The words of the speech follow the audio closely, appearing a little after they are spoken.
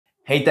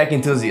Hey tech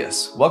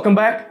enthusiasts, welcome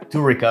back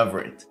to Recover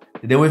It.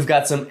 Today we've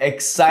got some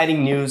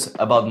exciting news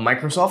about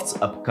Microsoft's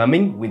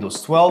upcoming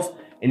Windows 12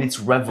 and its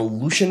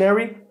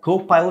revolutionary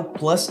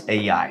Copilot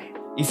AI.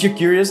 If you're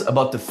curious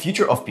about the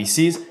future of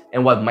PCs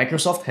and what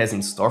Microsoft has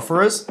in store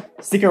for us,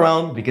 stick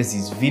around because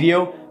this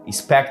video is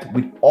packed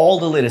with all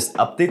the latest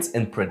updates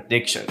and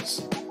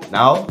predictions.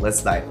 Now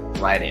let's dive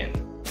right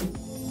in.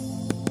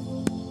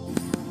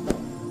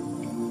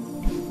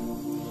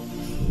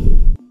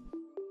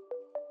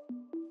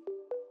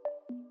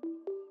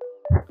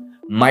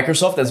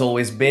 Microsoft has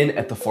always been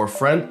at the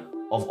forefront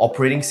of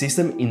operating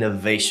system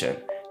innovation,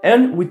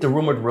 and with the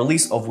rumored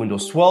release of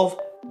Windows 12,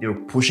 they're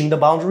pushing the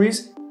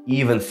boundaries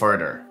even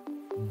further.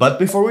 But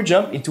before we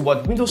jump into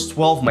what Windows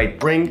 12 might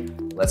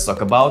bring, let's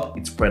talk about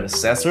its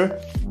predecessor,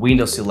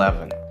 Windows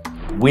 11.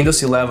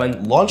 Windows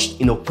 11,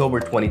 launched in October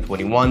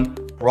 2021,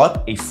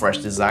 brought a fresh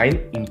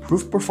design,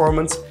 improved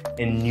performance,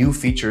 and new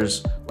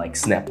features like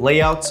snap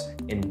layouts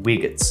and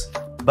widgets.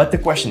 But the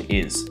question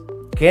is,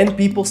 can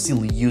people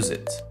still use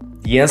it?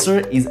 The answer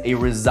is a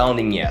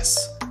resounding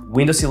yes.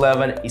 Windows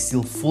 11 is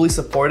still fully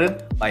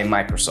supported by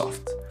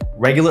Microsoft.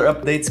 Regular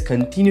updates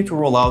continue to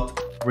roll out,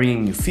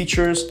 bringing new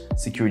features,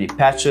 security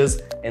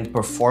patches, and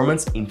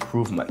performance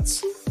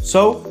improvements.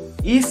 So,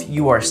 if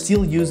you are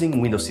still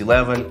using Windows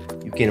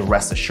 11, you can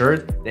rest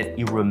assured that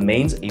it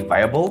remains a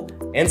viable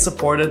and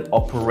supported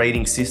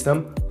operating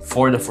system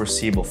for the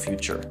foreseeable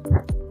future.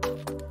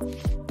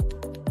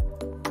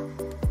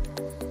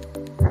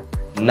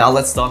 Now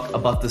let's talk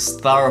about the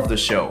star of the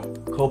show,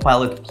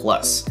 Copilot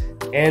Plus.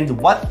 And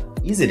what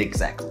is it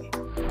exactly?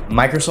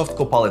 Microsoft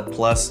Copilot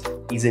Plus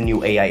is a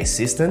new AI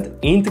assistant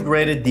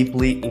integrated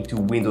deeply into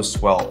Windows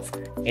 12,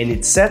 and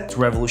it's set to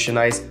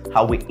revolutionize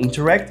how we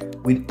interact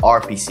with our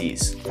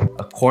PCs.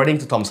 According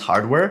to Tom's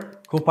Hardware,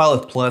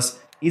 Copilot Plus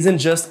isn't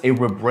just a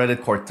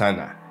rebranded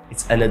Cortana.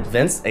 It's an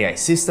advanced AI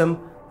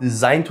system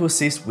designed to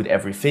assist with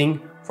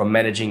everything from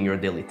managing your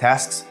daily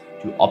tasks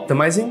to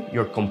optimizing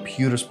your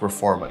computer's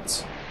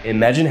performance.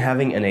 Imagine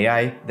having an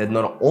AI that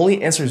not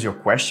only answers your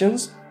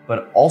questions,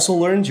 but also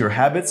learns your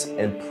habits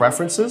and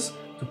preferences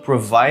to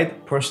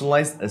provide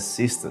personalized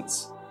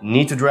assistance.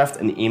 Need to draft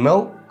an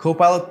email?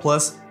 Copilot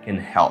Plus can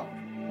help.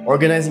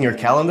 Organizing your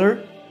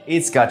calendar?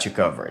 It's got you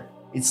covered.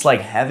 It's like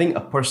having a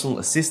personal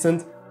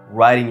assistant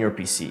right in your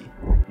PC.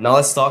 Now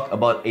let's talk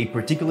about a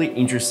particularly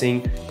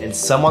interesting and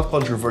somewhat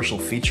controversial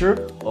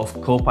feature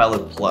of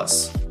Copilot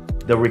Plus,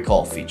 the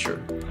recall feature.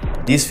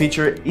 This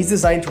feature is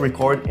designed to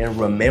record and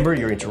remember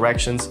your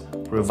interactions,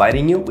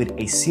 providing you with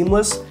a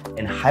seamless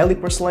and highly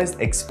personalized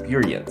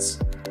experience.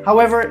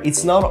 However,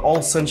 it's not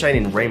all sunshine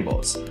and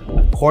rainbows.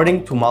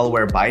 According to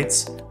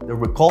Malwarebytes, the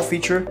recall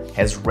feature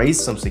has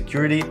raised some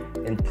security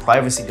and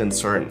privacy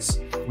concerns.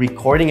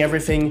 Recording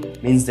everything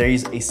means there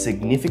is a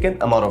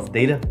significant amount of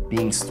data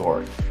being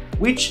stored,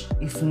 which,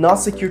 if not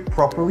secured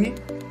properly,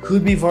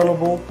 could be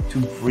vulnerable to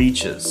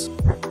breaches.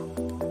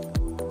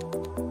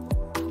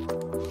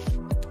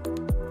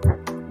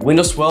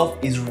 Windows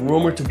 12 is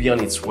rumored to be on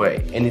its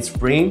way, and it's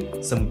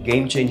bringing some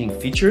game-changing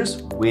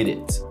features with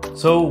it.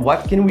 So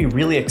what can we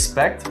really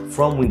expect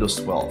from Windows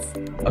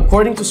 12?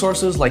 According to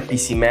sources like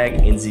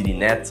PCMag and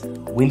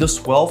ZDNet, Windows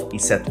 12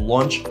 is set to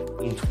launch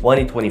in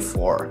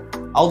 2024.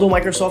 Although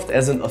Microsoft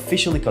hasn't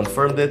officially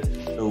confirmed it,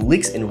 the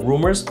leaks and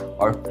rumors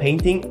are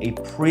painting a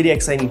pretty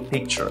exciting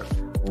picture.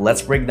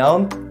 Let's break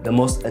down the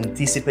most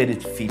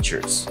anticipated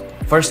features.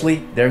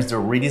 Firstly, there's the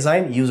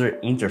redesigned user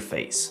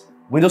interface.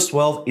 Windows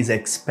 12 is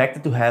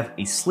expected to have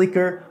a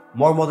sleeker,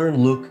 more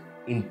modern look,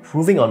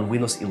 improving on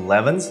Windows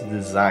 11's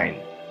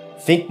design.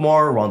 Think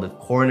more rounded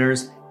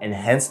corners,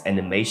 enhanced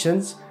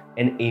animations,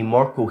 and a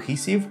more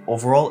cohesive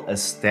overall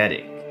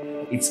aesthetic.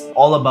 It's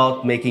all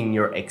about making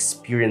your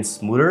experience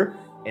smoother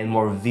and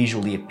more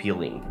visually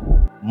appealing.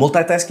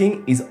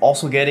 Multitasking is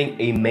also getting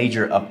a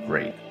major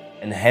upgrade.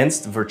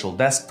 Enhanced virtual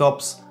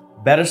desktops,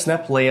 better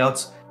snap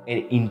layouts,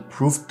 and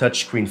improved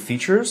touchscreen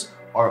features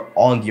are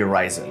on the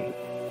horizon.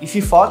 If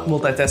you thought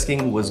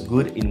multitasking was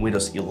good in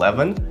Windows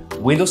 11,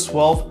 Windows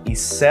 12 is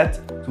set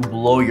to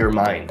blow your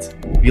mind.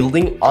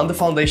 Building on the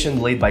foundation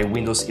laid by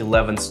Windows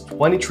 11's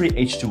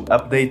 23H2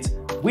 update,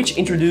 which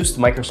introduced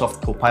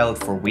Microsoft Copilot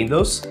for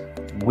Windows,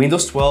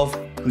 Windows 12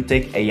 could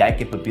take AI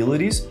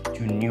capabilities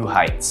to new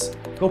heights.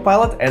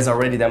 Copilot has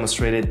already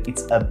demonstrated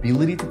its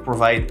ability to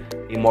provide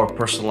a more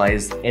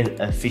personalized and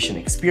efficient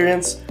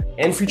experience,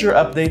 and future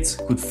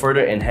updates could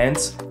further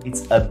enhance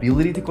its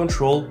ability to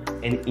control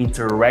and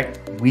interact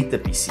with the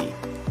PC.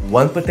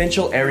 One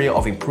potential area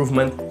of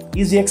improvement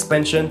is the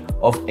expansion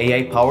of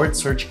AI-powered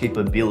search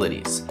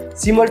capabilities,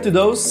 similar to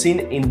those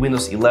seen in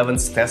Windows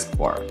 11's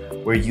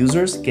taskbar, where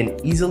users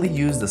can easily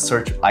use the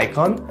search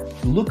icon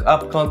to look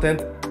up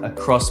content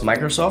across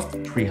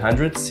Microsoft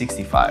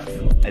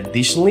 365.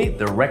 Additionally,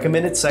 the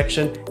recommended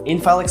section in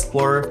File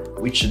Explorer,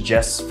 which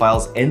suggests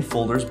files and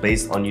folders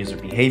based on user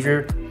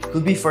behavior,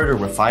 could be further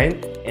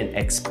refined and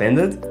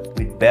expanded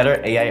with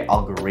better AI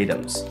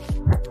algorithms.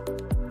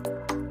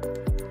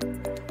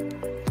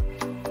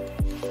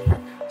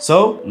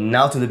 So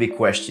now to the big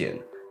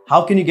question.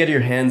 How can you get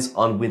your hands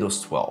on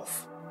Windows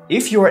 12?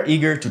 If you are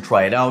eager to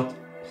try it out,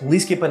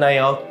 please keep an eye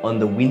out on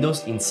the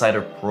Windows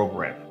Insider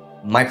program.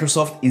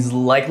 Microsoft is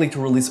likely to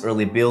release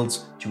early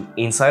builds to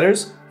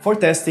insiders for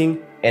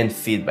testing and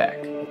feedback,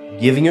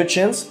 giving you a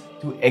chance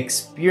to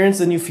experience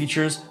the new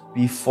features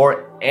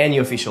before any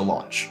official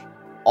launch.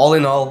 All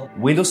in all,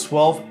 Windows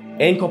 12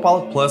 and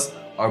Copilot Plus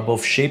are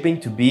both shaping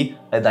to be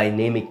a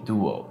dynamic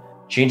duo,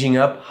 changing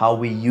up how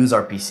we use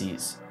our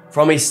PCs.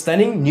 From a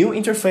stunning new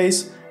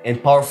interface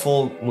and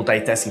powerful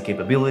multitasking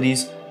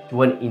capabilities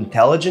to an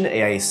intelligent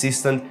AI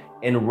assistant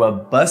and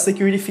robust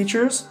security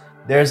features,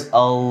 there's a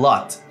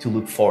lot to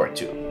look forward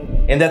to.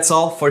 And that's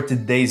all for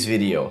today's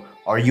video.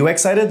 Are you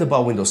excited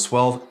about Windows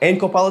 12 and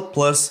Copilot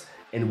Plus?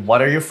 And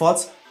what are your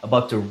thoughts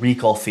about the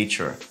recall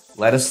feature?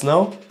 Let us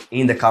know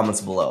in the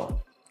comments below.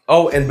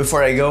 Oh, and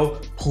before I go,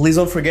 please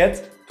don't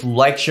forget to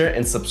like, share,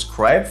 and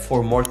subscribe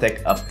for more tech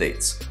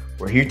updates.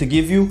 We're here to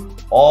give you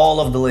all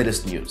of the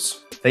latest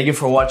news. Thank you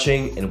for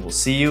watching, and we'll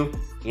see you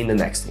in the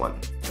next one.